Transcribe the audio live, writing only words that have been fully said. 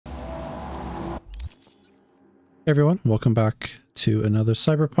Hey everyone, welcome back to another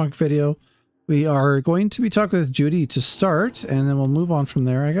Cyberpunk video. We are going to be talking with Judy to start, and then we'll move on from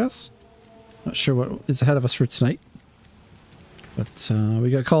there, I guess. Not sure what is ahead of us for tonight. But we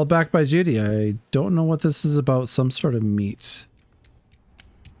got called back by Judy. I don't know what this is about, some sort of meat.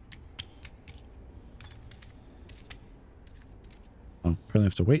 Oh, apparently I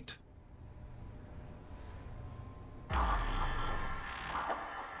have to wait.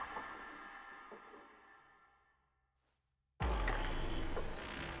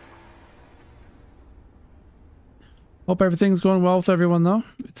 Hope everything's going well with everyone, though.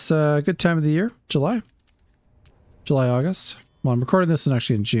 It's a good time of the year. July, August. Well, I'm recording this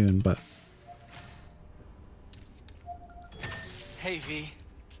actually in June, but... Hey, V.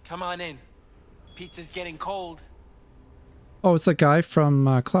 Come on in. Pizza's getting cold. Oh, it's that guy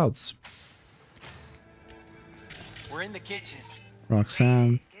from Clouds. We're in the kitchen.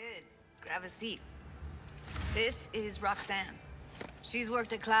 Roxanne. Good. Grab a seat. This is Roxanne. She's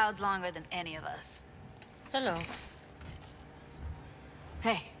worked at Clouds longer than any of us. Hello.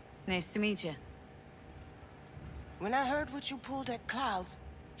 Hey, nice to meet you. When I heard what you pulled at Clouds,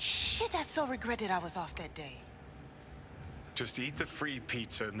 shit, I so regretted I was off that day. Just eat the free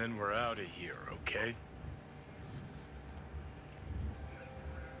pizza and then we're out of here, okay?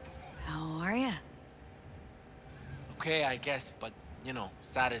 How are you? Okay, I guess, but, you know,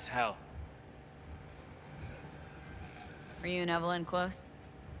 sad as hell. Were you and Evelyn close?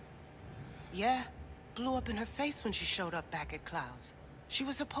 Yeah, blew up in her face when she showed up back at Clouds. She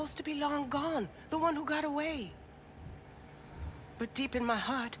was supposed to be long gone, the one who got away. But deep in my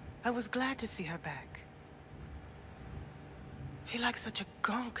heart, I was glad to see her back. Feel like such a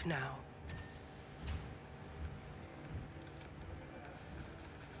gunk now.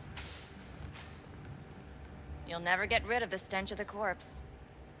 You'll never get rid of the stench of the corpse.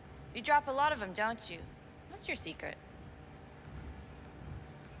 You drop a lot of them, don't you? What's your secret?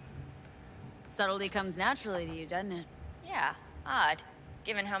 Subtlety comes naturally to you, doesn't it? Yeah, odd,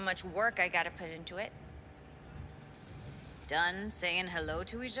 given how much work I gotta put into it. Done saying hello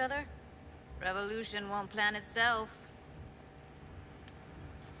to each other? Revolution won't plan itself.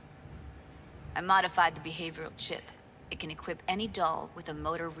 I modified the behavioral chip. It can equip any doll with a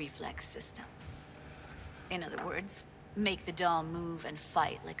motor reflex system. In other words, make the doll move and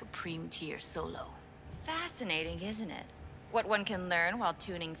fight like a Prime-tier solo. Fascinating, isn't it? What one can learn while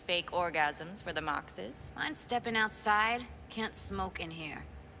tuning fake orgasms for the Moxes. Mind stepping outside? Can't smoke in here.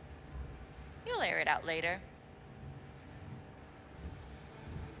 You'll air it out later.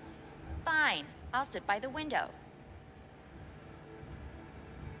 Fine, I'll sit by the window.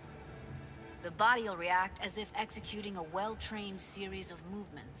 The body will react as if executing a well-trained series of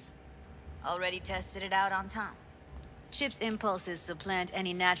movements. Already tested it out on Tom. Chip's impulses supplant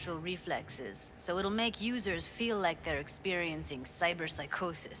any natural reflexes, so it'll make users feel like they're experiencing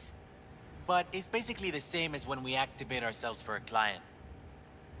cyberpsychosis. But it's basically the same as when we activate ourselves for a client.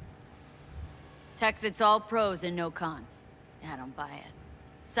 Tech that's all pros and no cons. I don't buy it.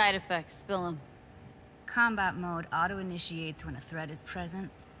 Side effects, spill them. Combat mode auto-initiates when a threat is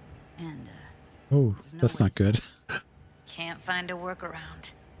present, and Oh, there's no that's not good. can't find a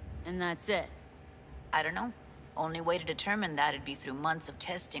workaround. And that's it. I don't know. Only way to determine that would be through months of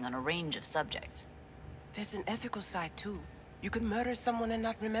testing on a range of subjects. There's an ethical side too. You can murder someone and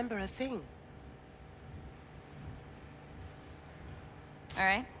not remember a thing. All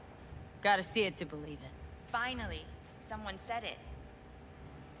right? Gotta see it to believe it. Finally, someone said it.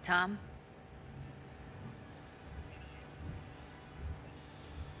 Tom?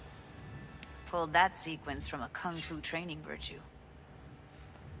 Pulled that sequence from a kung fu training virtue.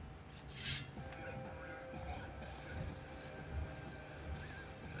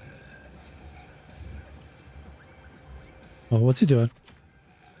 Oh, what's he doing?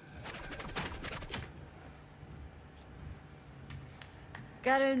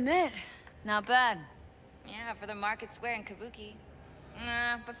 Gotta admit, not bad. Yeah, for the market square in Kabuki.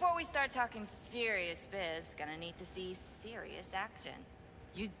 Before we start talking serious biz, gonna need to see serious action.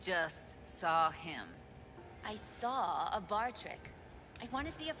 You just saw him. I saw a bar trick. I want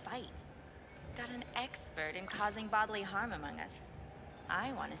to see a fight. Got an expert in causing bodily harm among us.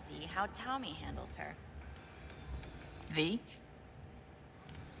 I want to see how Tommy handles her. V?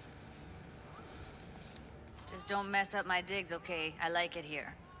 Just don't mess up my digs, okay? I like it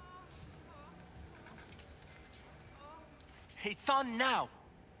here. It's on now!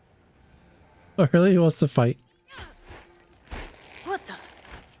 Oh, really? He wants to fight. What the?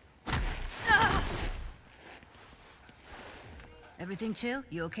 Everything chill?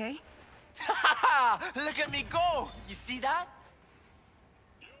 You okay? Look at me go! You see that?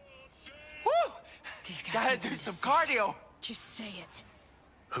 Woo! Gotta do some cardio. Just say it.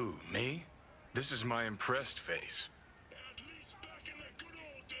 Who, me? This is my impressed face.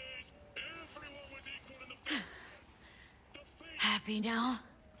 Happy now?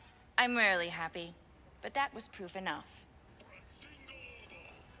 I'm rarely happy, but that was proof enough.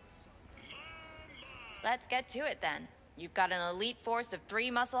 Let's get to it then. You've got an elite force of 3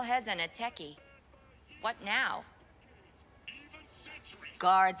 muscleheads and a techie. What now?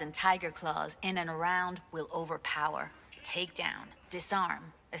 Guards and tiger claws in and around will overpower. Take down,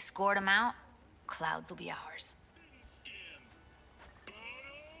 disarm, escort them out. Clouds will be ours.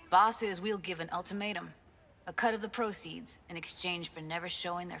 Bosses, we'll give an ultimatum. A cut of the proceeds in exchange for never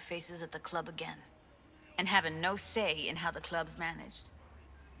showing their faces at the club again. And having no say in how the club's managed.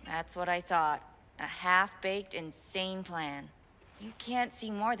 That's what I thought. A half-baked, insane plan. You can't see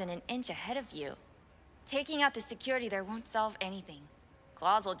more than an inch ahead of you. Taking out the security there won't solve anything.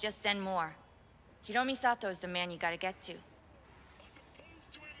 Claws will just send more. Hiromi Sato's the man you gotta get to.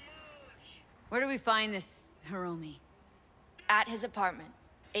 Where do we find this Hiromi? At his apartment.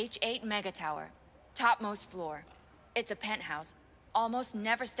 H8 Mega Tower. Topmost floor. It's a penthouse. Almost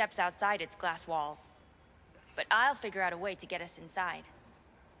never steps outside its glass walls. But I'll figure out a way to get us inside.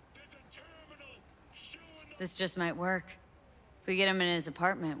 This just might work. If we get him in his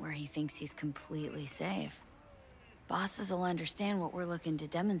apartment where he thinks he's completely safe, bosses will understand what we're looking to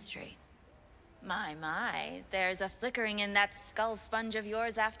demonstrate. My, there's a flickering in that skull sponge of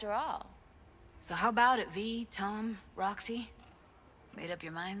yours after all. So how about it, V, Tom, Roxy? Made up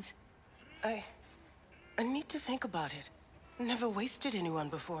your minds? I need to think about it. Never wasted anyone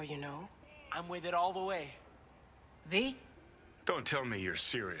before, you know. I'm with it all the way. V? Don't tell me you're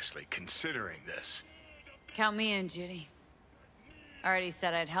seriously considering this. Count me in, Judy. Already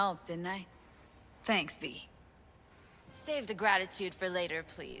said I'd help, didn't I? Thanks, V. Save the gratitude for later,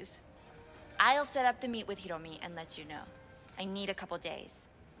 please. I'll set up the meet with Hiromi and let you know. I need a couple days.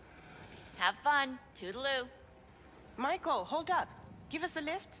 Have fun. Toodaloo. Michael, hold up. Give us a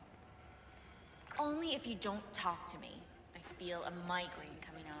lift. Only if you don't talk to me. I feel a migraine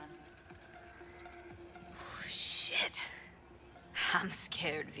coming on. Shit. I'm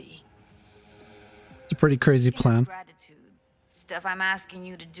scared, V. It's a pretty crazy Speaking of plan. gratitude, stuff I'm asking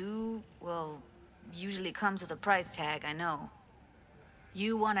you to do, well, usually comes with a price tag, I know.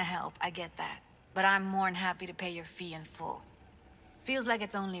 You want to help, I get that. But I'm more than happy to pay your fee in full. Feels like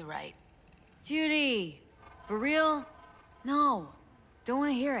it's only right. Judy! For real? No. Don't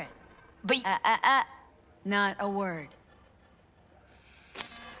want to hear it. But Not a word.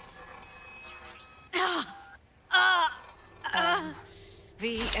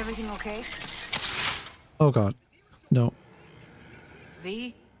 V, everything okay? Oh god. No.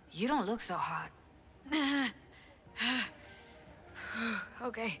 V, you don't look so hot.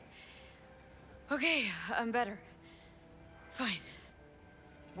 Okay. Okay, I'm better. Fine.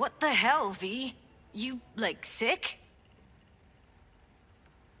 What the hell, V? You, like, sick?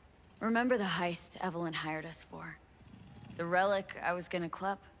 Remember the heist Evelyn hired us for? The relic I was gonna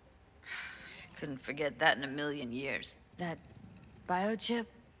club? Couldn't forget that in a million years. That biochip?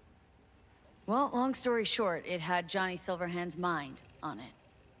 Well, long story short, it had Johnny Silverhand's mind on it.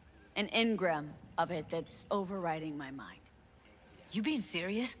 An engram of it that's overriding my mind. You being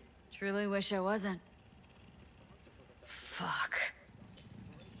serious? Truly wish I wasn't. Fuck.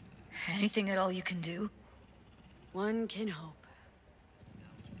 Anything at all you can do? One can hope.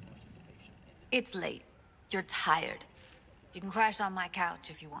 It's late. You're tired. You can crash on my couch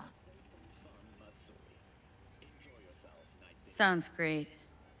if you want. Sounds great.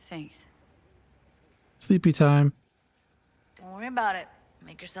 Thanks. Sleepy time. Don't worry about it.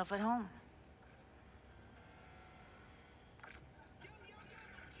 Make yourself at home.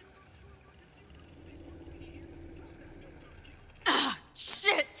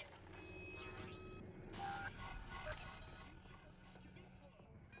 Shit!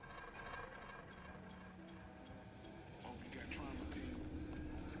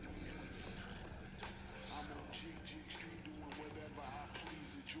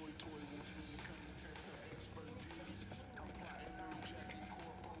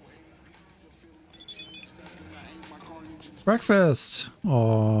 Breakfast.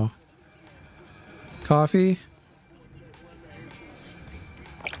 Aw. Coffee.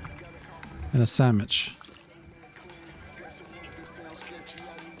 And a sandwich.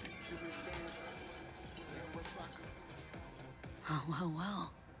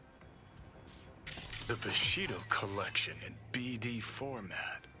 Well. The Bushido collection in BD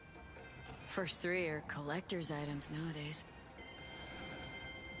format. First 3 are collector's items nowadays.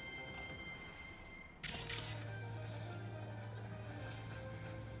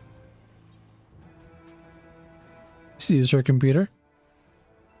 Use her computer.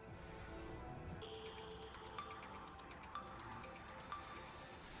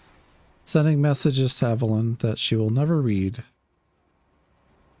 Sending messages to Evelyn that she will never read.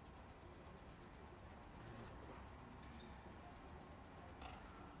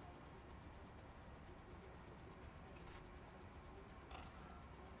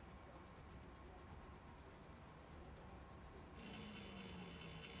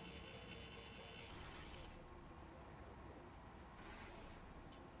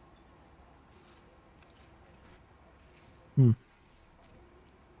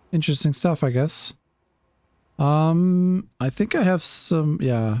 Interesting stuff, I guess. I think I have some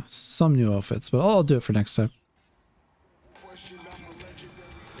new outfits, but I'll do it for next time.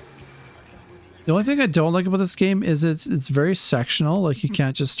 The only thing I don't like about this game is it's very sectional. Like, you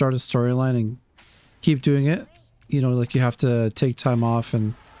can't just start a storyline and keep doing it. You know, like, you have to take time off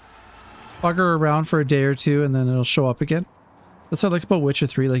and bugger around for a day or two, and then it'll show up again. That's what I like about Witcher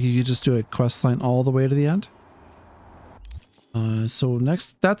 3. Like, you just do a quest line all the way to the end. So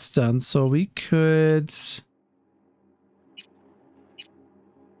next, that's done. So we could...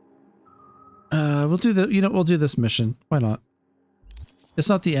 we'll do we'll do this mission. Why not? It's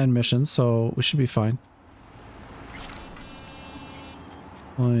not the end mission, so we should be fine.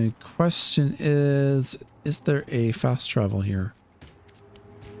 My question is there a fast travel here?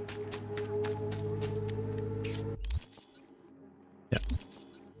 Yeah.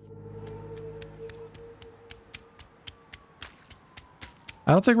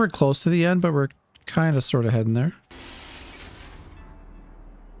 I don't think we're close to the end, but we're kind of sort of heading there.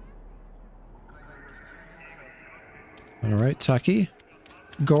 All right, Taki.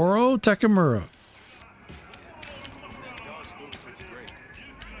 Goro Takamura.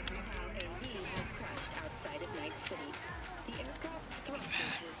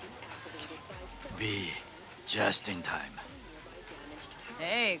 V, just in time.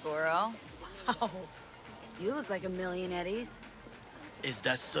 Hey, Goro. Wow. You look like a million eddies. Is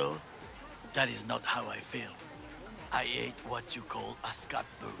that so? That is not how I feel. I ate what you call a scat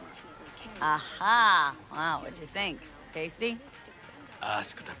burger. Aha! Wow, what'd you think? Tasty?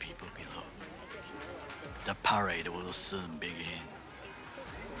 Ask the people below. The parade will soon begin.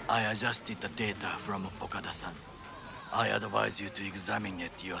 I adjusted the data from Okada-san. I advise you to examine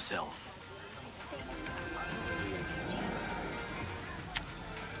it yourself.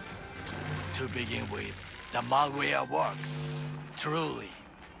 To begin with, the malware works. Truly,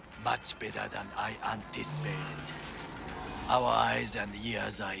 much better than I anticipated. Our eyes and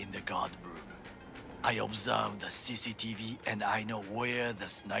ears are in the guard room. I observed the CCTV and I know where the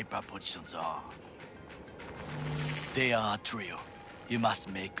sniper positions are. They are a trio. You must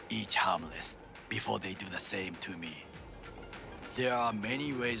make each harmless before they do the same to me. There are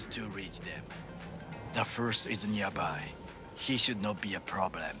many ways to reach them. The first is nearby. He should not be a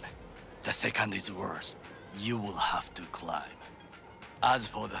problem. The second is worse. You will have to climb. As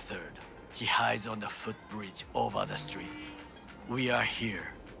for the third, he hides on the footbridge over the street. We are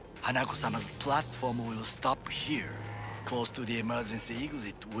here. Hanako-sama's platform will stop here, close to the emergency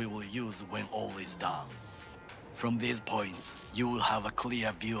exit we will use when all is done. From these points, you will have a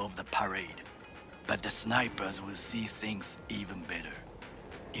clear view of the parade, but the snipers will see things even better.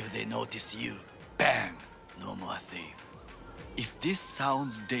 If they notice you, bang! No more thief. If this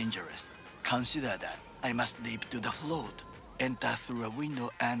sounds dangerous, consider that I must leap to the float, enter through a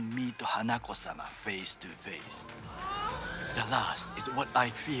window and meet Hanako-sama face to face. The last is what I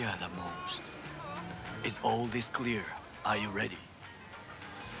fear the most. Is all this clear? Are you ready?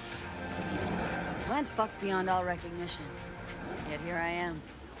 Plan's fucked beyond all recognition. Yet here I am.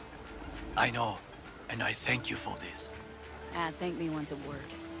 I know, and I thank you for this. Thank me once it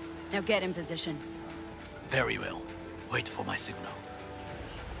works. Now get in position. Very well. Wait for my signal.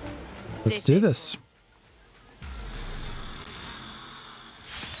 Let's do this.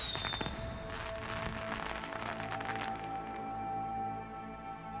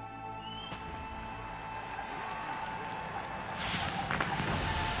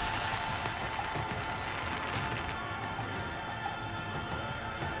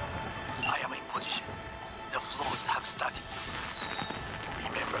 I am in position. The floats have started.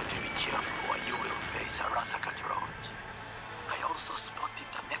 Remember to be careful or you will face Arasaka drones. I also spotted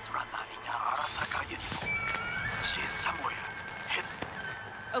the netrunner in an Arasaka uniform. She is somewhere, hidden.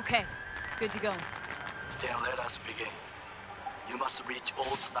 Okay, good to go. Then let us begin. You must reach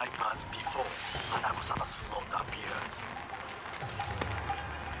all snipers before Hanako-sama's float appears.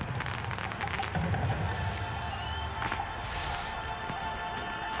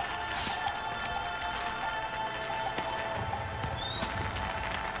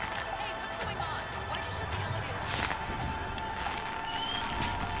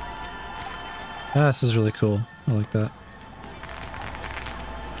 Ah, this is really cool. I like that.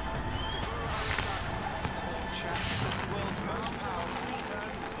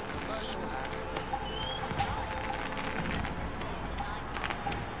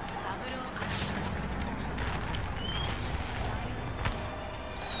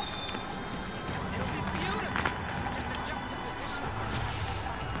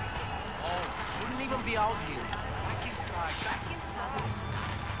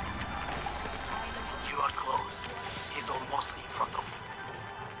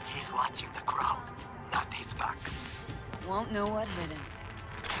 Won't know what hit him.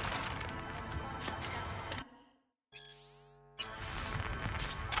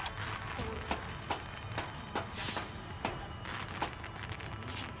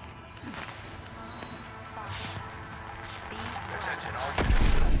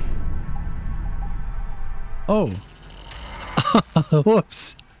 Oh.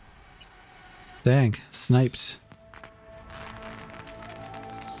 Whoops. Dang, sniped.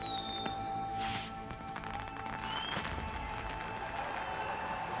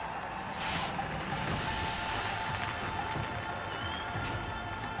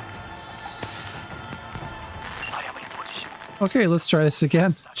 Okay, let's try this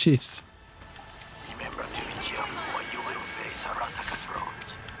again. Jeez. Remember to be careful or you will face Arasaka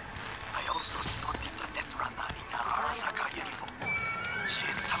drones. I also spotted the netrunner in an Arasaka uniform. She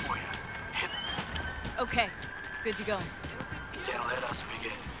is somewhere hidden. Okay, good to go. Then let us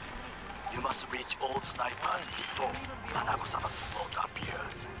begin. You must reach all snipers before Hanako-sama's float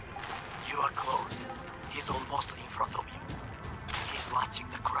appears. You are close. He's almost in front of you. He's watching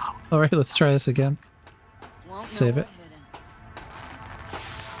the crowd. Alright, let's try this again. Won't Save know it. what hit him.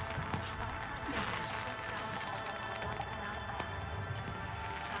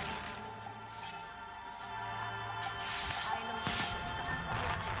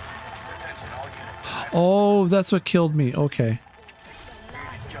 Oh, that's what killed me. Okay.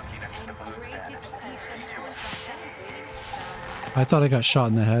 I thought I got shot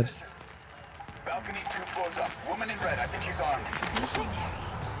in the head. Balcony 2 floors up. Woman in red. I think she's armed.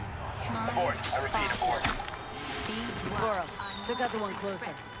 Abort. I repeat, abort. Goro, took out the one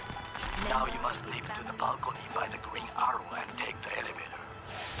closer. Now you must leap to the balcony by the green arrow and take the elevator.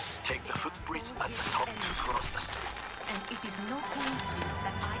 Take the footbridge at the top to cross the street. And it is no coincidence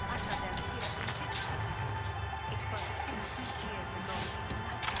that I utter them here. It was 50 years ago.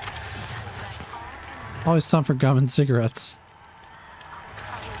 Oh, it's time for gum and cigarettes.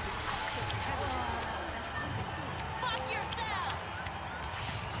 Fuck yourself!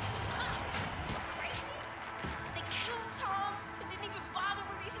 Crazy? They killed Tom and didn't even bother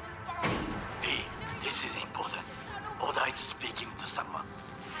releasing his body. P, this is important. Oda is speaking to someone.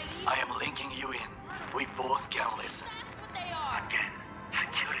 I am linking you in. We both can listen. That's what they are. Again,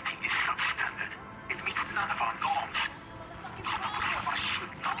 security is substandard. It meets none of our norms. Hanako-sama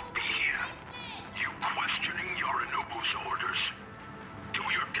should not be here. You questioning Yorinobu's orders? Do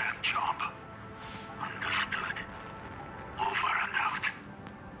your damn job. Understood. Over and out.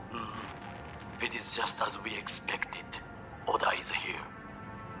 It is just as we expected. Oda is here.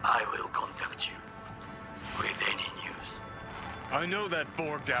 I will contact you with any news. I know that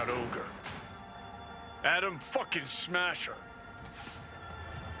borged out ogre. Adam fucking Smasher.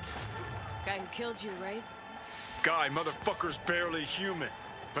 Guy who killed you, right? Guy, motherfucker's barely human.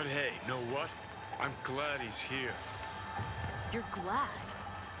 But hey, know what? I'm glad he's here. You're glad.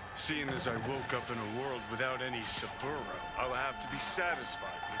 Seeing as I woke up in a world without any Saburo, I'll have to be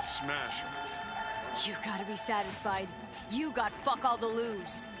satisfied with Smasher. You gotta be satisfied. You got fuck all to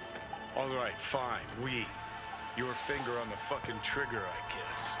lose. Alright, fine, we. Your finger on the fucking trigger, I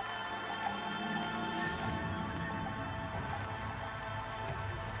guess.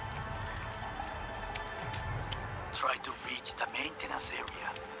 Try to reach the maintenance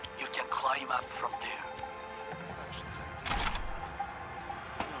area. You can climb up from there.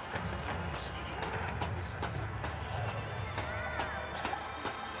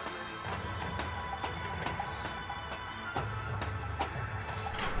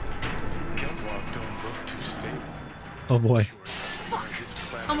 Catwalk don't look too stable. Oh boy.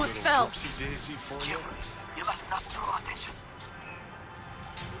 Almost fell. Whoopsie-daisy for you. Carefully. You must not draw attention.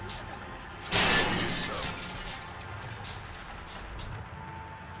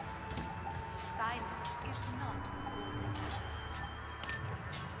 Silence is not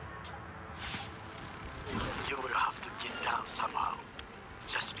You will have to get down somehow.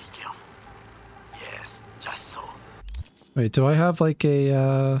 Just be careful. Yes, just so. Wait, do I have like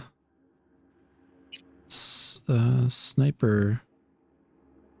a sniper?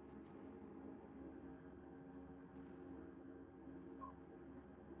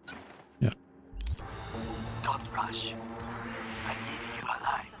 Yeah.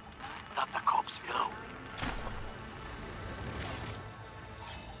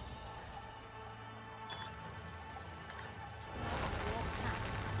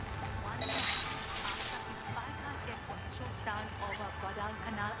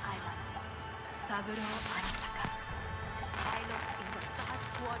 Admiral Arasaka, pilot in the 3rd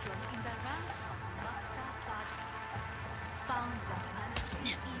Squadron in the rank of Master Sergeant, founder and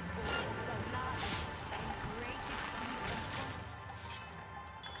CEO of the largest and greatest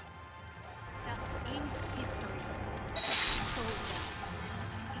just in history. Soldier,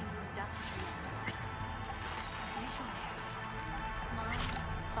 industrial, visionary. My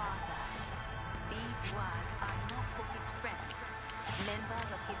father. These words are not for his friends, members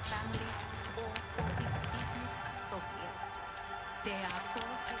of his family, or for his business associates. They are for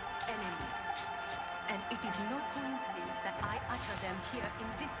his enemies. And it is no coincidence that I utter them here in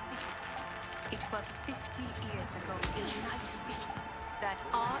this city. It was 50 years ago in Night City that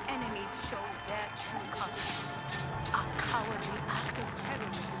our enemies showed their true colors. A cowardly act of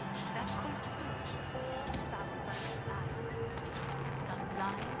terrorism that consumed 4,000 lives. The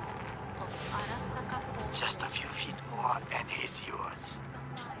lives of Arasaka. Just a few feet more and he's yours.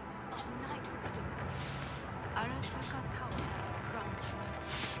 The lives of night citizens. Arasaka Tower crumbled.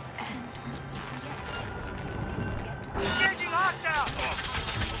 And yet, Engaging hostile!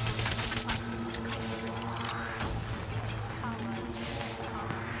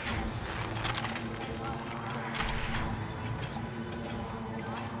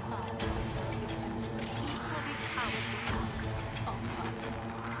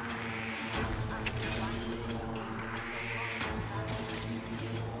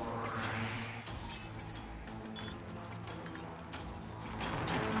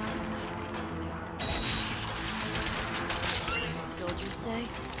 Soldiers say,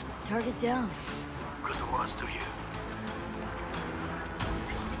 target down. Good words to you.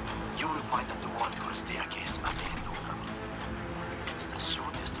 You will find the door to a staircase at the end of the room. It's the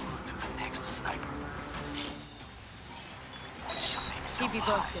shortest route to the next sniper. Shut himself Keep you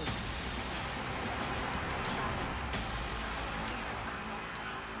high. posted.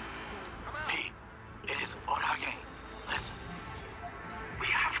 P, it is Ora again. Listen. We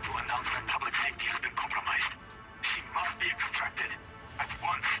have to announce that public safety has been compromised. She must be extracted at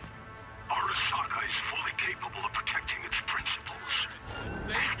once. Arasaka is fully capable of protecting its principles.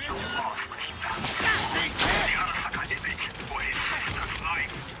 Take no loss when he found the Arasaka image for his sister's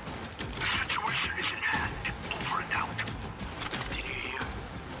life. The situation is in hand. Over and out. Did you hear?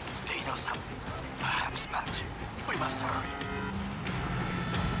 They know something. Perhaps magic. We must hurry.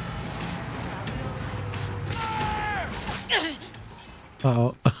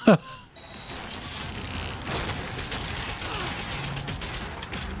 Uh-oh.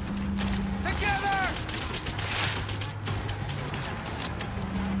 Together!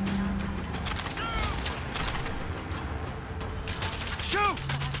 Shoot!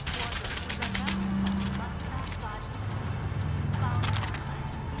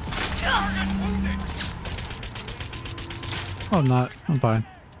 Target wounded! Oh, I'm not. I'm fine.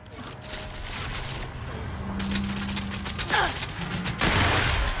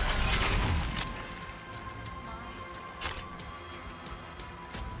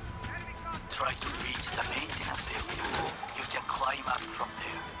 Try to reach the maintenance area. You can climb up from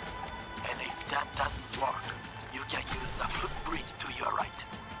there. And if that doesn't work, you can use the footbridge to your right.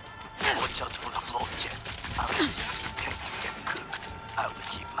 Watch out for the float jets. Unless you intend to get cooked, I will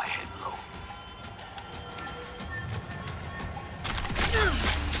keep my head low.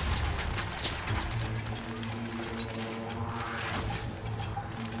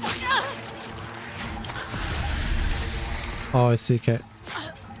 Oh, I see. Okay.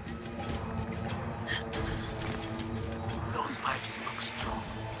 Those pipes look strong.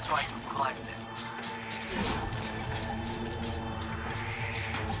 Try to climb them.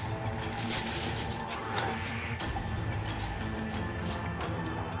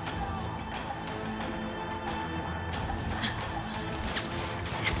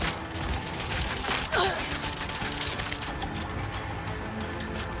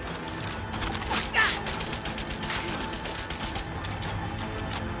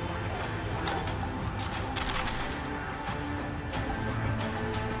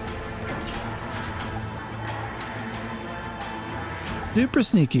 Super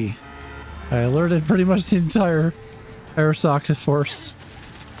sneaky. I alerted pretty much the entire Arasaka force.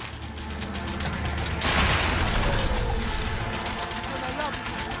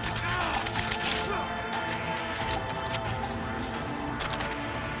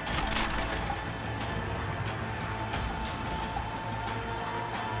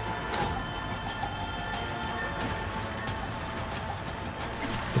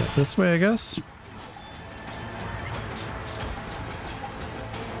 Get this way, I guess.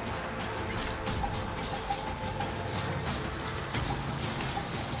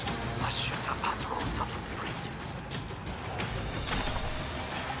 Let's shoot the patrol of the footbridge.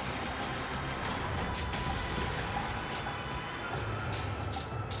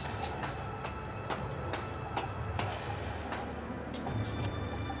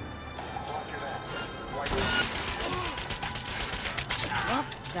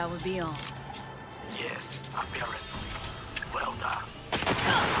 that would be all. Yes, apparently. Well done.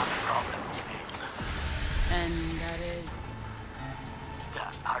 Not a problem with me. And that is... The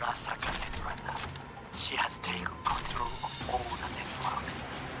Arasaka Netrunner. She has taken control of all the networks.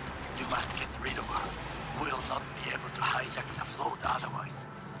 You must get rid of her. We'll not be able to hijack the float otherwise.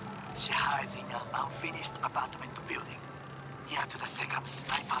 She hides in an unfinished apartment building, near to the second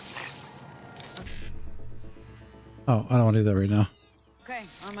sniper's nest. Oh, I don't want to do that right now. Okay,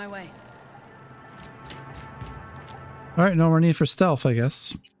 on my way. All right, no more need for stealth, I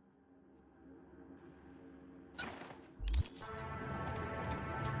guess.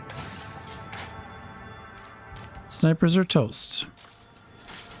 Snipers are toast.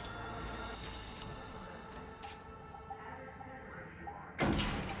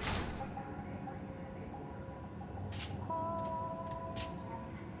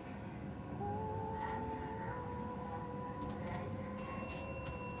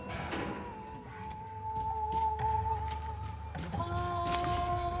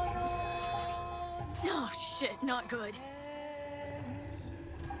 Oh shit, not good.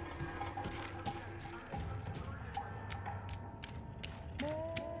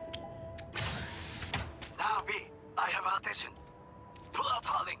 Now, B, I have our attention. Pull up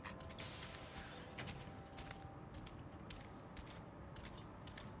our link.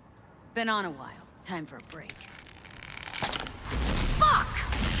 Been on a while. Time for a break. Fuck!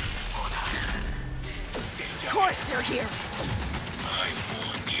 Of course they're here! I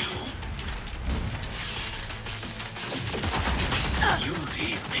warned you. You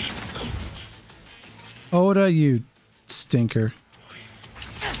leave me. Oda, you stinker.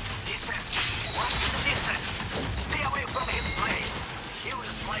 Distance. Watch the distance. Stay away from his blade. He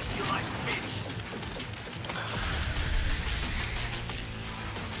will slice you like fish.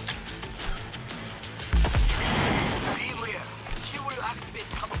 Beware. He will activate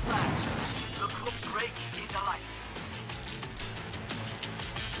camouflage. The group breaks in the light.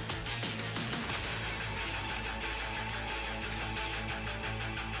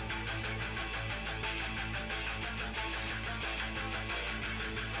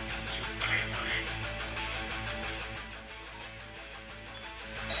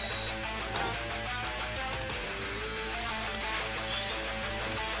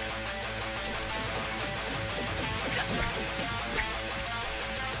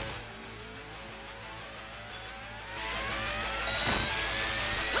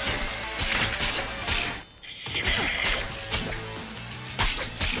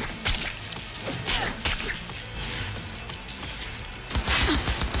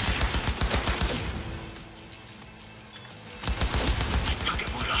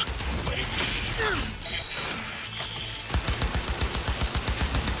 Takamura, wait.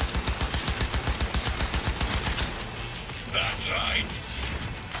 That's right.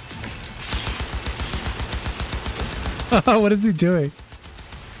 What is he doing?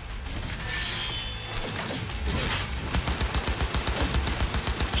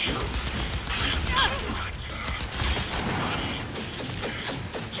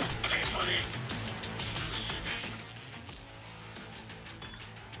 Pay for this.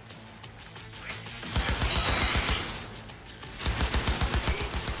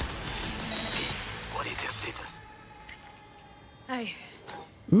 What is your status?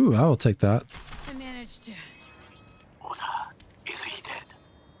 Ooh, I will take that. I managed to... Oda, is he dead?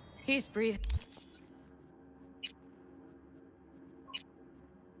 He's breathing.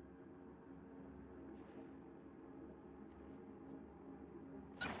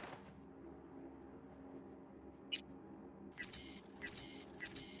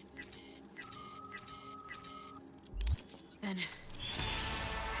 Then...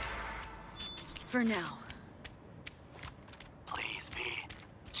 For now. Please be.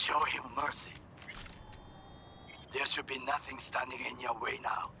 Show him mercy. There should be nothing standing in your way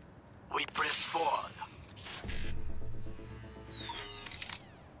now. We press forward.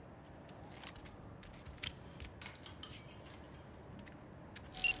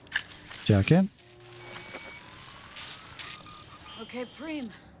 Jack in. Okay, Preem.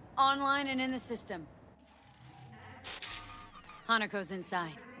 Online and in the system. Hanako's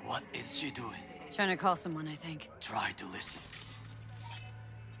inside. What is she doing? Trying to call someone, I think. Try to listen.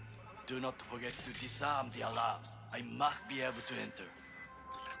 Do not forget to disarm the alarms. I must be able to enter.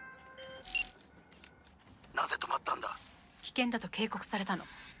 なぜ止まったんだ? 危険だと警告されたの。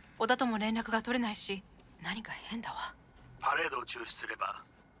小田とも連絡が取れないし、何か変だわ。パレードを中止すれば、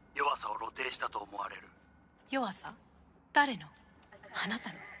弱さを露呈したと思われる。弱さ？誰の？あなた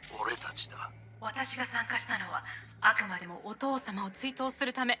の？俺たちだ。私が参加したのは、あくまでもお父様を追悼す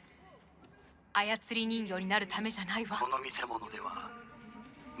るため。操り人形になるためじゃないわ。この見せ物では、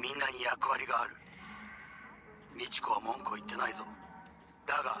みんなに役割がある。美智子は文句を言ってないぞ。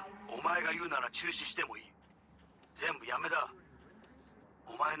だがお前が言うなら中止してもいい。全部やめだ。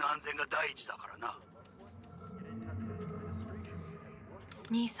お前の安全が第一だからな。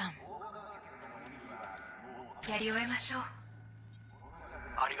兄さん、やり終えましょう。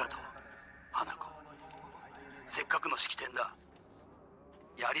ありがとう、花子。せっかくの式典だ。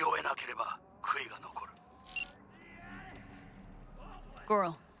やり終えなければ悔いが残る。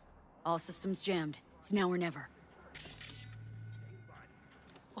Goro, all systems jammed. It's now or never.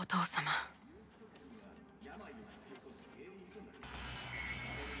 お父様。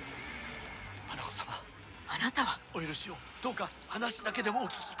花子様、あなたはお許しを。どうか話だけでもお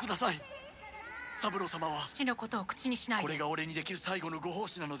聞きください。三郎様は父のことを口にしないで。これが俺にできる最後のご奉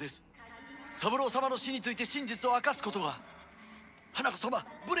仕なのです。三郎様の死について真実を明かすことが。花子様、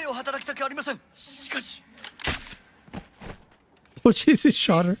無礼を働きたくありません。しかし。Oh, jeez, he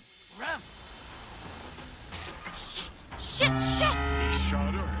shot her. Shit! He shot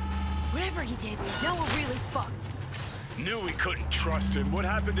her. Whatever he did, now we're really fucked. Knew we couldn't trust him. What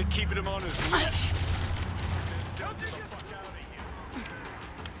happened to keeping him on his leash? Don't get the fuck out of here.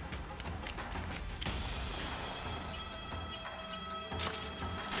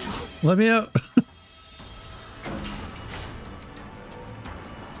 Let me out.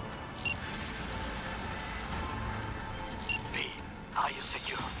 B, are you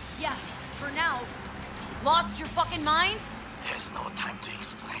secure? Yeah, for now. Lost your fucking mind? There's no time to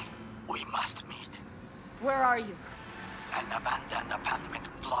explain. We must meet. Where are you? An abandoned apartment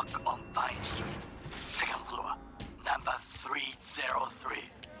block on Pine Street. Second floor. Number 303.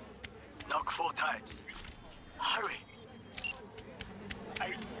 Knock 4 times. Hurry.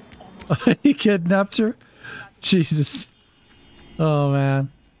 He kidnapped her? Jesus. Oh,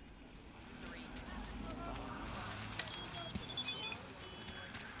 man.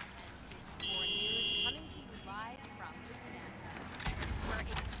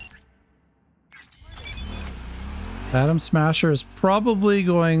 Adam Smasher is probably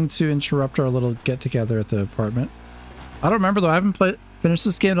going to interrupt our little get-together at the apartment. I don't remember, though. I haven't finished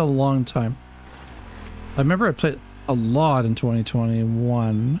this game in a long time. I remember I played a lot in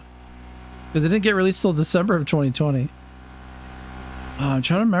 2021. Because it didn't get released till December of 2020. I'm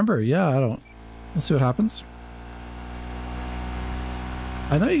trying to remember. Yeah, I don't. Let's see what happens.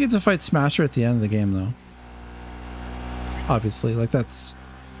 I know you get to fight Smasher at the end of the game, though. Obviously, like that's...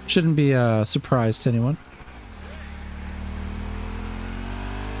 shouldn't be a surprise to anyone.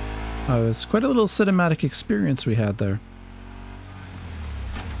 It was quite a little cinematic experience we had there.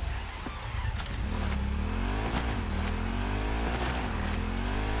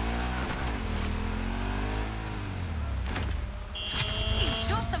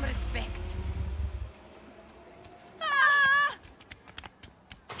 Show some respect.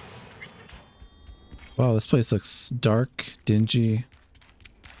 Wow, this place looks dark, dingy,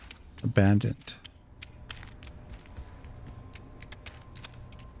 abandoned.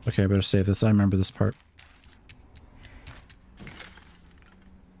 Okay, I better save this. I remember this part.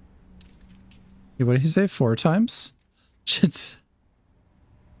 Hey, what did he say? 4 times? Shit.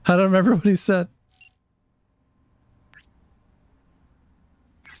 I don't remember what he said.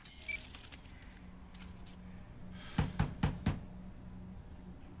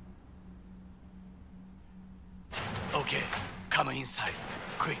 Okay, come inside.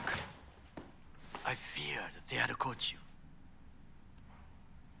 Quick. I feared they had caught you.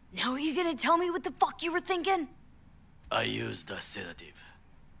 Now are you gonna tell me what the fuck you were thinking? I used a sedative.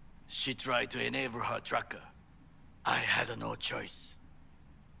 She tried to enable her tracker. I had no choice.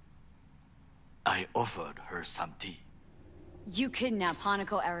 I offered her some tea. You kidnap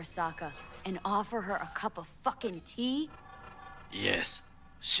Hanako Arasaka and offer her a cup of fucking tea? Yes,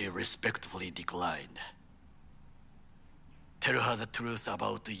 she respectfully declined. Tell her the truth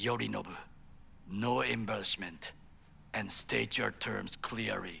about Yorinobu. No embellishment. And state your terms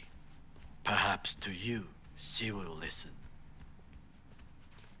clearly. Perhaps to you, she will listen.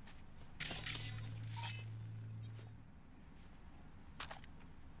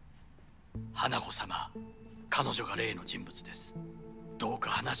 Hanako-sama, 彼女が例の人物です。どう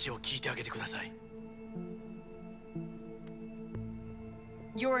か話を聞いてあげてください。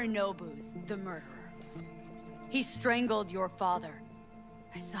Yorinobu's the murderer. He strangled your father.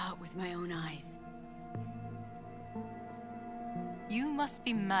 I saw it with my own eyes. You must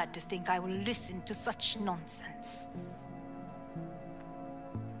be mad to think I will listen to such nonsense.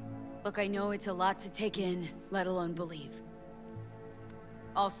 Look, I know it's a lot to take in, let alone believe.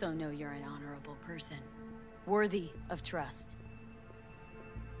 Also know you're an honorable person, worthy of trust.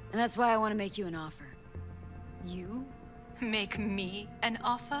 And that's why I want to make you an offer. You? Make me an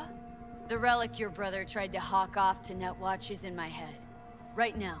offer? The relic your brother tried to hawk off to Netwatch is in my head.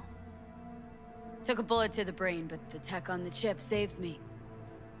 Right now. Took a bullet to the brain, but the tech on the chip saved me.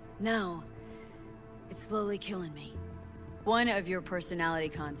 Now, it's slowly killing me. One of your personality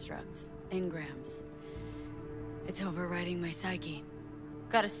constructs, engrams. It's overriding my psyche.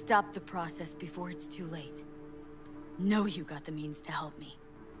 Gotta stop the process before it's too late. Know you got the means to help me.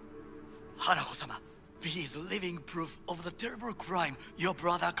 Hanako-sama, he is living proof of the terrible crime your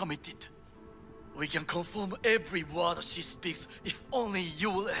brother committed. We can confirm every word she speaks if only you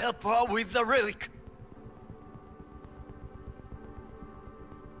will help her with the relic.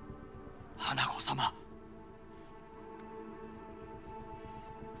 Hanako-sama.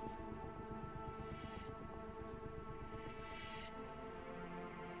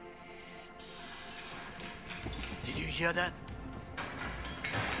 Did you hear that?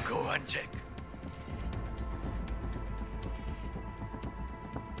 Go and check.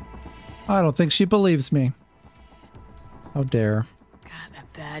 I don't think she believes me. How dare. Got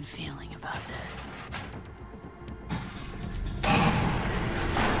a bad feeling about this.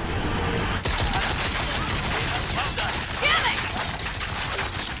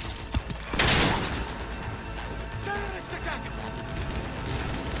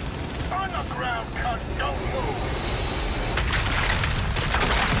 On the ground, cut, don't move!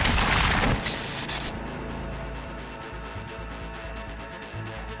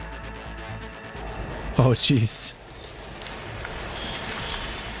 Oh, jeez.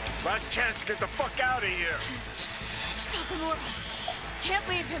 Last chance to get the fuck out of here. Takamura, can't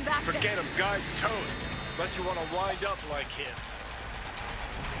leave him back there. Forget him, guy's toast. Unless you want to wind up like him.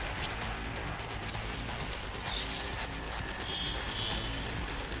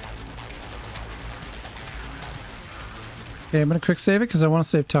 Okay, I'm gonna quick save it because I want to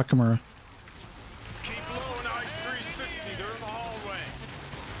save Takamura. Keep low and eyes 360. They're in the hallway.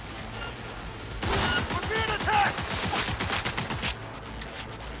 We're being attacked!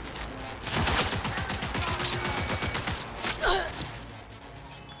 Go,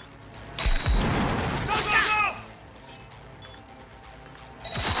 go, go!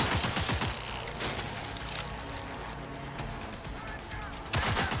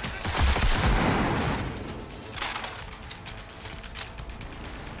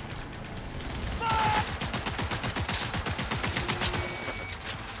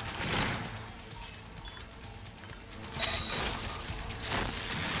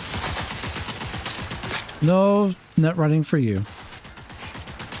 No net running for you.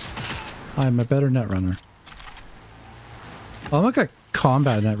 I'm a better net runner. I'm like a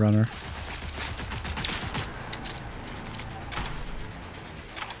combat net runner.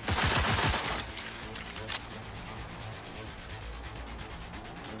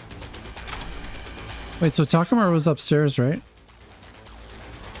 Wait, so Takamura was upstairs, right?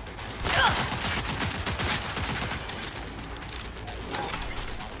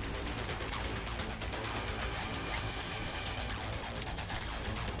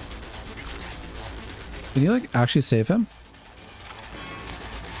 Can you, like, actually save him?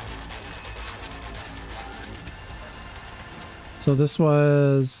 So this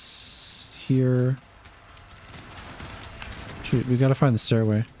was here. Shoot, we gotta find the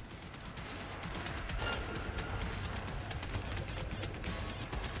stairway.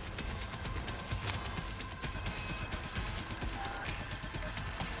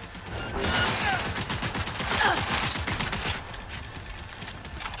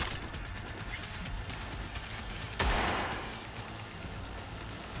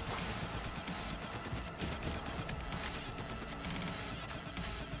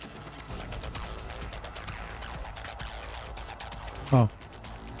 Oh.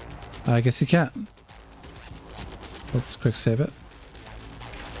 I guess you can't. Let's quick save it.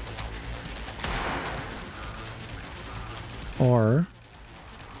 Or...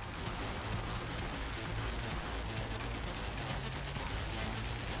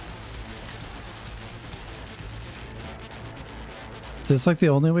 is this like the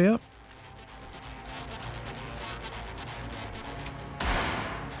only way up?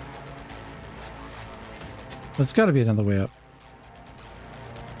 There's gotta be another way up.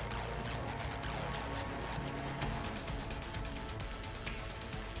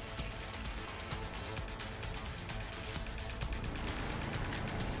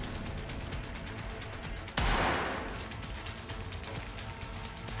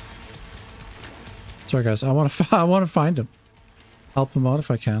 Sorry guys, I want to find him. Help him out if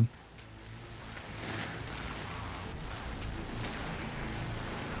I can.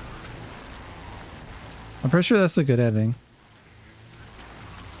 I'm pretty sure that's the good ending.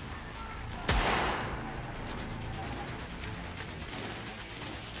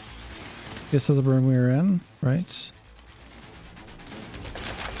 Guess that's the room we were in, right?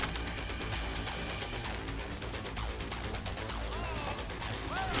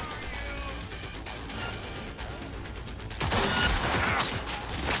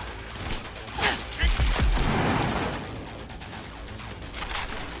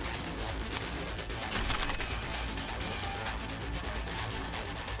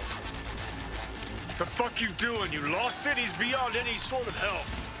 The fuck you doing? You lost it? He's beyond any sort of help.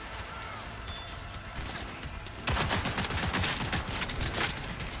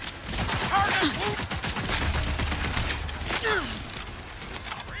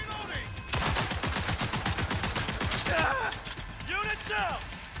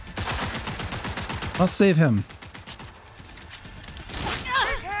 I'll save him.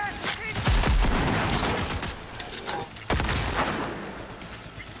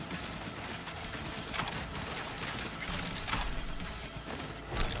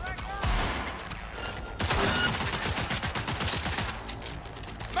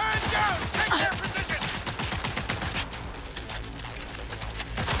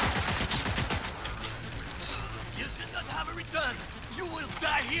 You should not have a return. You will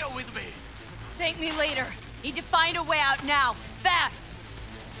die here with me. Thank me later. Need to find a way out now. Fast!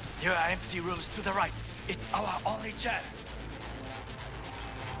 There are empty rooms to the right. It's our only chance.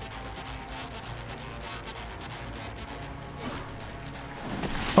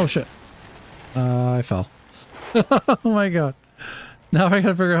 Oh shit. I fell. Oh my god. Now I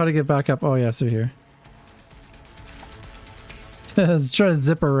gotta figure out how to get back up. Oh yeah, through here. Let's try to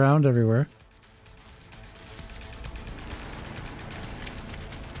zip around everywhere.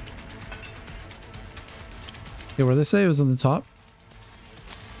 Okay, where they say it was on the top?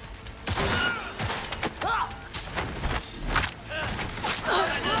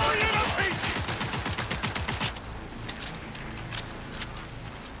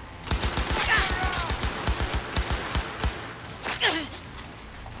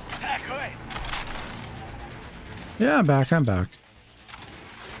 Yeah, I'm back. I'm back.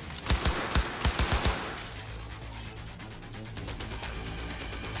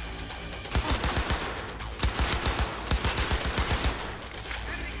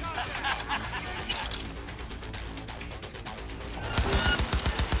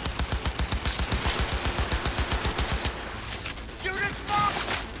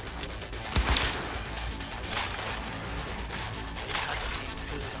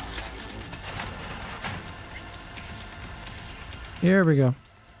 Here we go.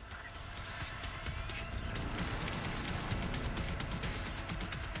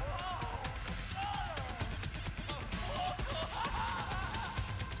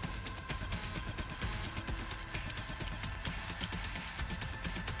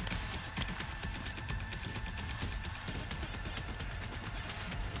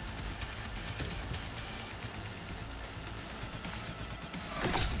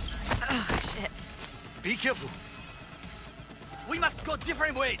 Oh, shit. Be careful. We must go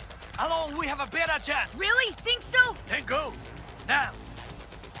different ways. Alone, we have a better chance. Really? Think so? Then go. Now.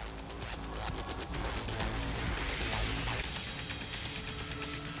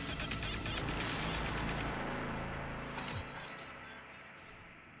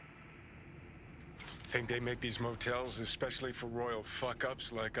 Think they make these motels especially for royal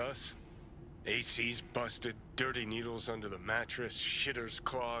fuck-ups like us? AC's busted, dirty needles under the mattress, shitters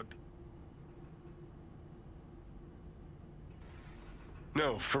clogged.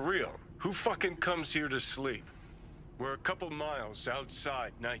 No, for real. Who fucking comes here to sleep? We're a couple miles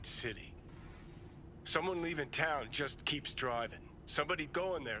outside Night City. Someone leaving town just keeps driving. Somebody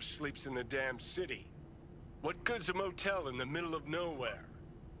going there sleeps in the damn city. What good's a motel in the middle of nowhere?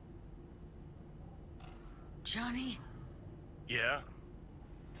 Johnny, Yeah?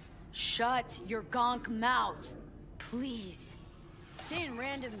 shut your gonk mouth. Please. Saying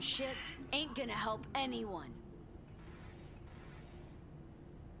random shit ain't gonna help anyone.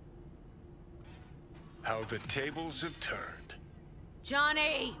 How the tables have turned.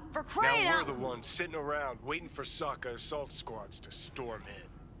 Johnny, for crying Now out! we're the ones sitting around waiting for Saka assault squads to storm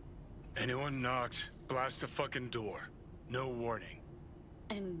in. Anyone knocks, blast the fucking door. No warning.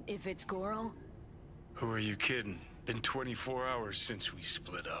 And if it's Goro? Who are you kidding? Been 24 hours since we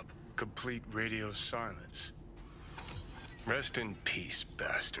split up. Complete radio silence. Rest in peace,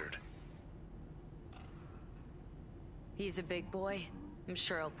 bastard. He's a big boy. I'm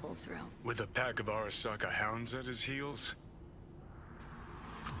sure he'll pull through. With a pack of Arasaka hounds at his heels?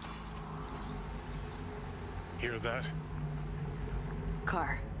 Hear that?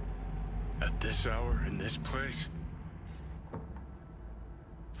 Car. At this hour, in this place?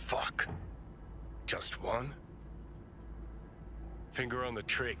 Fuck. Just one? Finger on the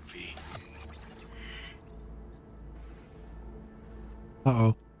trig, V.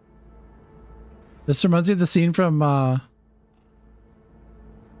 Uh-oh. This reminds me of the scene from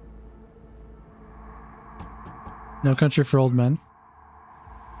No Country for Old Men.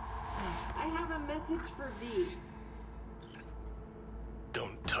 I have a message for V.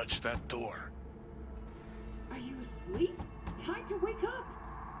 Don't touch that door. Are you asleep? Time to wake up.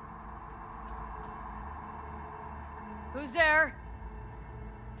 Who's there?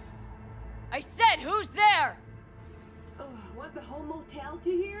 I said, who's there? Want the whole motel to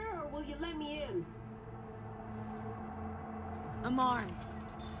hear, or will you let me in? I'm armed.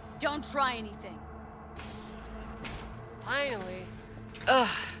 Don't try anything. Finally.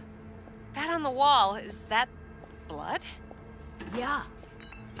 Ugh. That on the wall, is that blood? Yeah.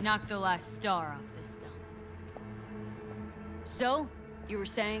 Knock the last star off this stone. So, you were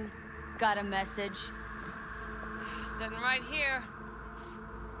saying, got a message? Sitting right here.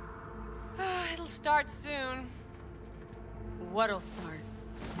 It'll start soon. What'll start?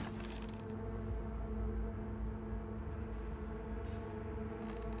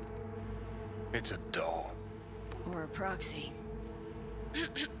 It's a doll. Or a proxy.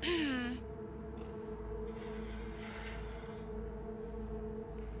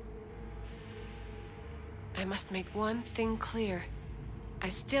 I must make one thing clear. I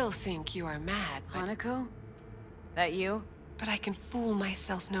still think you are mad, but... Hanako? That you? But I can fool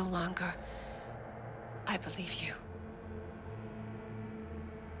myself no longer. I believe you.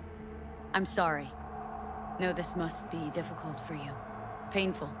 I'm sorry. No, this must be difficult for you.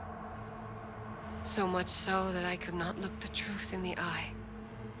 Painful. So much so that I could not look the truth in the eye.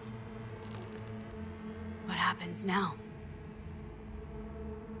 What happens now?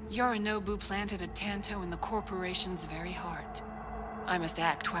 Yorinobu planted a Tanto in the corporation's very heart. I must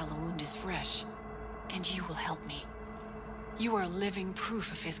act while the wound is fresh. And you will help me. You are living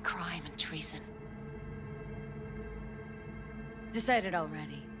proof of his crime and treason. Decided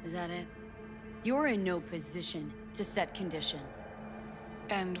already, is that it? You're in no position to set conditions.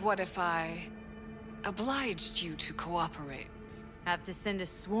 And what if I obliged you to cooperate? Have to send a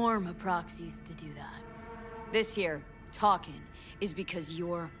swarm of proxies to do that. This here, talking, is because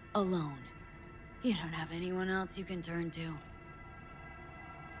you're alone. You don't have anyone else you can turn to.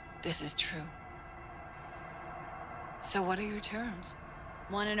 This is true. So what are your terms?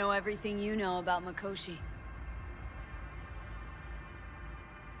 Want to know everything you know about Mikoshi.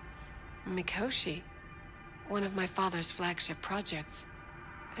 Mikoshi? One of my father's flagship projects.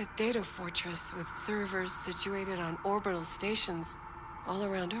 A data fortress with servers situated on orbital stations all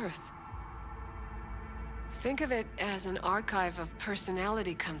around Earth. Think of it as an archive of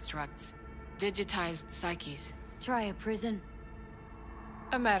personality constructs, digitized psyches. Try a prison.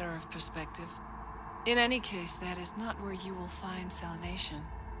 A matter of perspective. In any case, that is not where you will find salvation.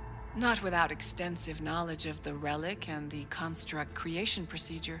 Not without extensive knowledge of the relic and the construct creation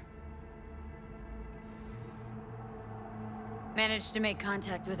procedure. Managed to make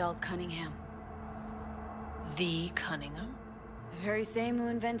contact with Alt Cunningham. The Cunningham? The very same who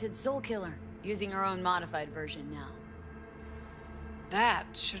invented Soul Killer, using our own modified version now. That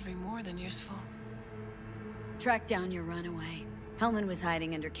should be more than useful. Track down your runaway. Hellman was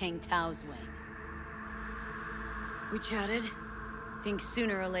hiding under Kang Tao's wing. We chatted. Think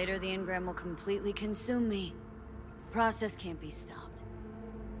sooner or later the engram will completely consume me. Process can't be stopped.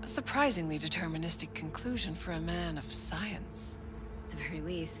 A surprisingly deterministic conclusion for a man of science. At the very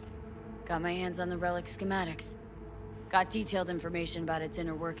least, got my hands on the relic schematics. Got detailed information about its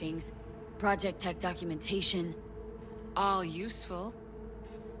inner workings, project tech documentation. All useful.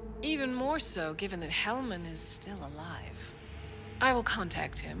 Even more so given that Hellman is still alive. I will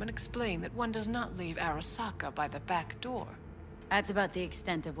contact him and explain that one does not leave Arasaka by the back door. That's about the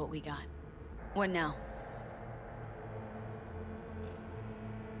extent of what we got. What now?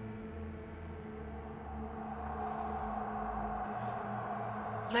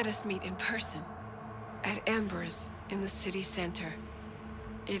 Let us meet in person. At Amber's, in the city center.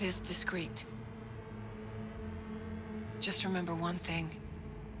 It is discreet. Just remember one thing.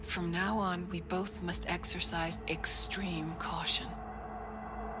 From now on, we both must exercise extreme caution.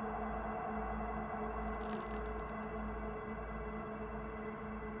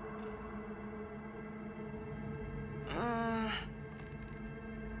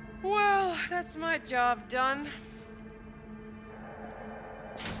 Well, that's my job done.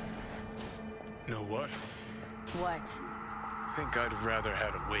 Know what? What? Think I'd have rather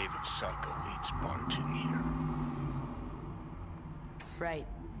had a wave of psycho leads barge in here. Right.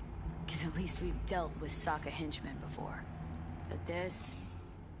 Because at least we've dealt with Sokka henchmen before. But this,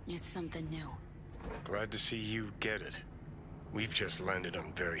 it's something new. Glad to see you get it. We've just landed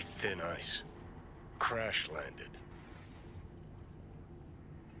on very thin ice. Crash landed.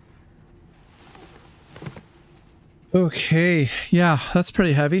 Okay, yeah, that's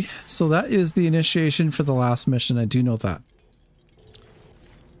pretty heavy. So that is the initiation for the last mission. I do know that.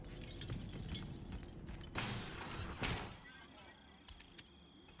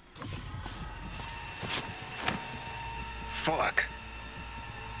 Fuck.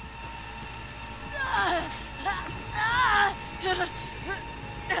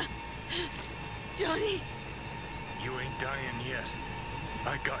 Johnny? You ain't dying yet.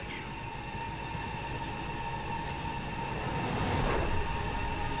 I got you.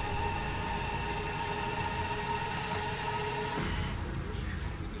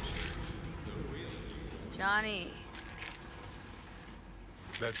 Johnny.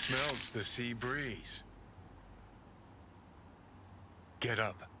 That smells the sea breeze. Get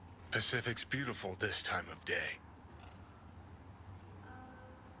up. Pacific's beautiful this time of day.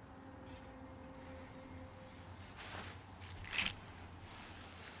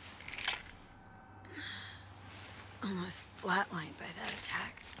 Almost flatlined by that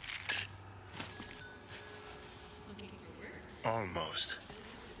attack. Almost.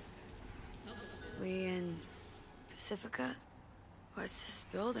 We in Pacifica? What's this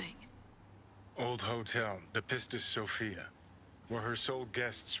building? Old hotel, the Pistis Sophia. We're her sole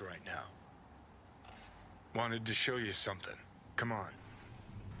guests right now. Wanted to show you something. Come on.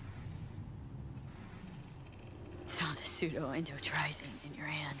 Saw the pseudo-endotrizine in your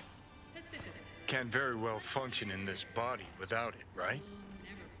hand. Can't very well function in this body without it, right?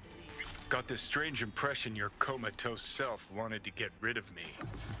 Got this strange impression your comatose self wanted to get rid of me.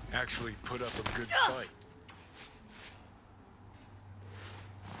 Actually put up a good fight.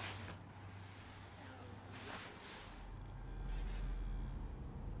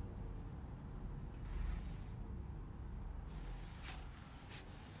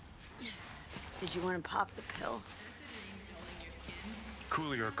 Did you want to pop the pill?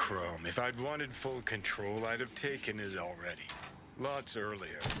 Coolier Chrome. If I'd wanted full control, I'd have taken it already. Lots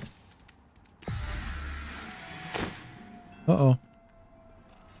earlier. Uh-oh.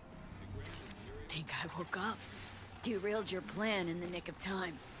 Think I woke up. Derailed your plan in the nick of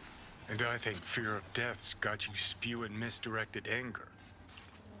time. And I think fear of death's got you spewing misdirected anger.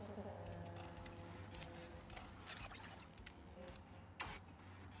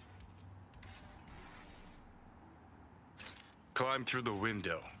 Climb through the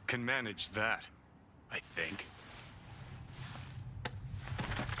window. Can manage that, I think.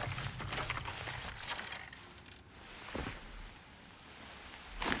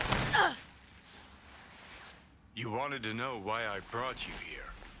 You wanted to know why I brought you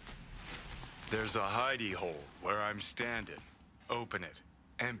here. There's a hidey hole where I'm standing. Open it.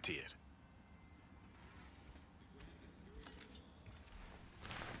 Empty it.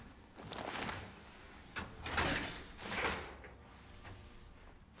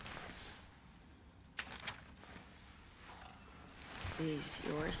 These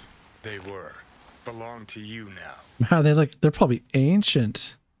yours? They were. Belong to you now. Wow, they're probably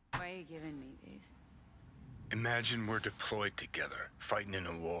ancient. Why are you giving me these? Imagine we're deployed together, fighting in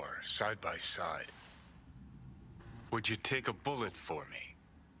a war, side by side. Would you take a bullet for me?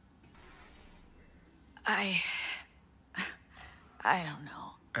 I don't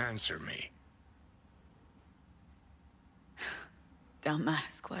know. Answer me.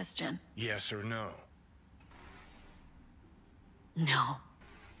 Dumbass question. Yes or no? No,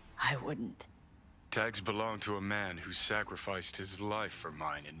 I wouldn't. Tags belong to a man who sacrificed his life for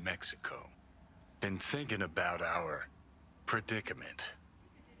mine in Mexico. Been thinking about our predicament.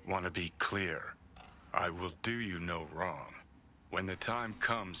 Want to be clear. I will do you no wrong. When the time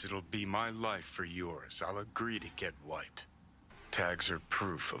comes, it'll be my life for yours. I'll agree to get wiped. Tags are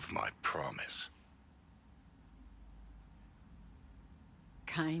proof of my promise.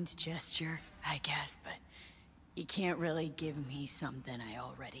 Kind gesture, I guess, but you can't really give me something I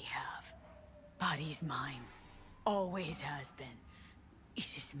already have. Body's mine. Always has been. It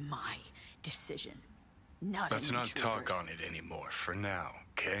is my decision. Let's not talk on it anymore for now,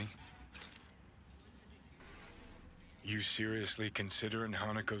 okay? You seriously considering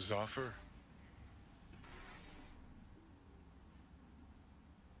Hanako's offer?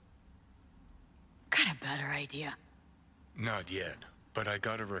 Got a better idea. Not yet, but I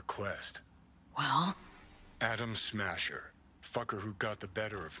got a request. Well? Adam Smasher. Fucker who got the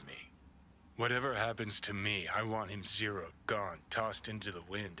better of me. Whatever happens to me, I want him zeroed, gone, tossed into the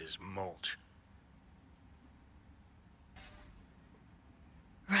wind as mulch.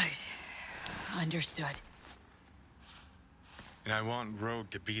 Right. Understood. And I want Rogue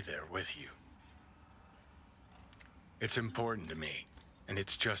to be there with you. It's important to me, and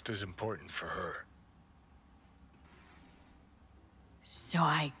it's just as important for her. So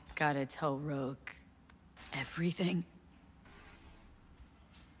I gotta tell Rogue everything?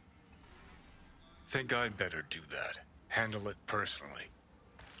 Think I'd better do that. Handle it personally.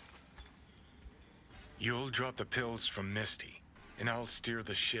 You'll drop the pills from Misty, and I'll steer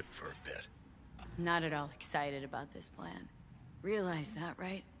the ship for a bit. Not at all excited about this plan. Realize that,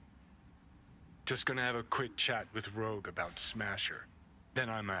 right? Just gonna have a quick chat with Rogue about Smasher. Then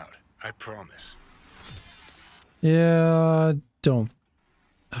I'm out. I promise. Yeah,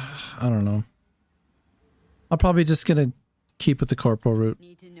 I don't know. I'm probably just gonna keep with the corporal route.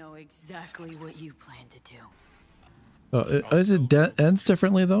 Need to know exactly what you plan to do. Oh, is it ends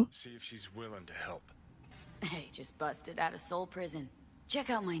differently though? See if she's willing to help. Hey, just busted out of soul prison. Check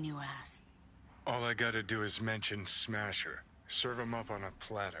out my new ass. All I gotta do is mention Smasher. Serve him up on a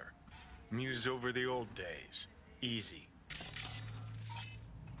platter. Muse over the old days. Easy.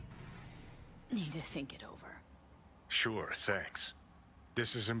 Need to think it over. Sure, thanks.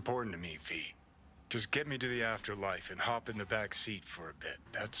 This is important to me, V. Just get me to the afterlife and hop in the back seat for a bit,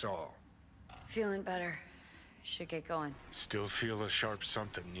 that's all. Feeling better. Should get going. Still feel a sharp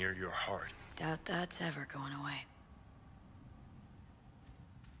something near your heart. Doubt that's ever going away.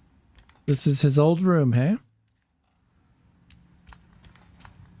 This is his old room, hey?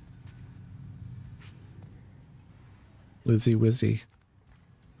 Lizzy Wizzy.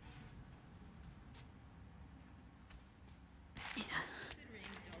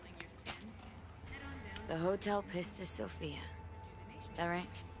 The Hotel Pista Sofia. That right?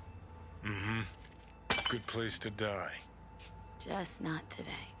 Mm-hmm. Good place to die. Just not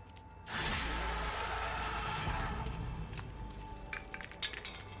today.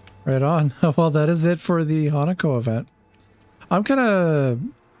 Right on. Well, that is it for the Hanako event. I'm kind of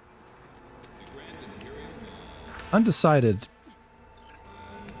undecided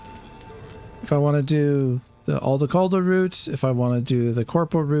if I want to do the Aldecaldo route, if I want to do the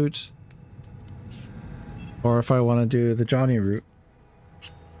Corporal route, or if I want to do the Johnny route.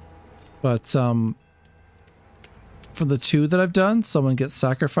 But for the two that I've done, someone gets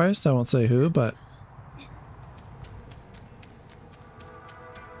sacrificed. I won't say who, but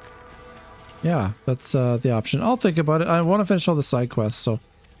yeah, that's the option. I'll think about it. I want to finish all the side quests, so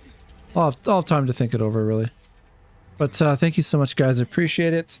I'll have time to think it over, really. But thank you so much, guys. I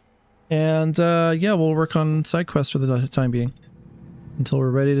appreciate it. And yeah, we'll work on side quests for the time being until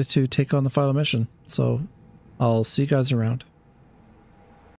we're ready to take on the final mission. So I'll see you guys around.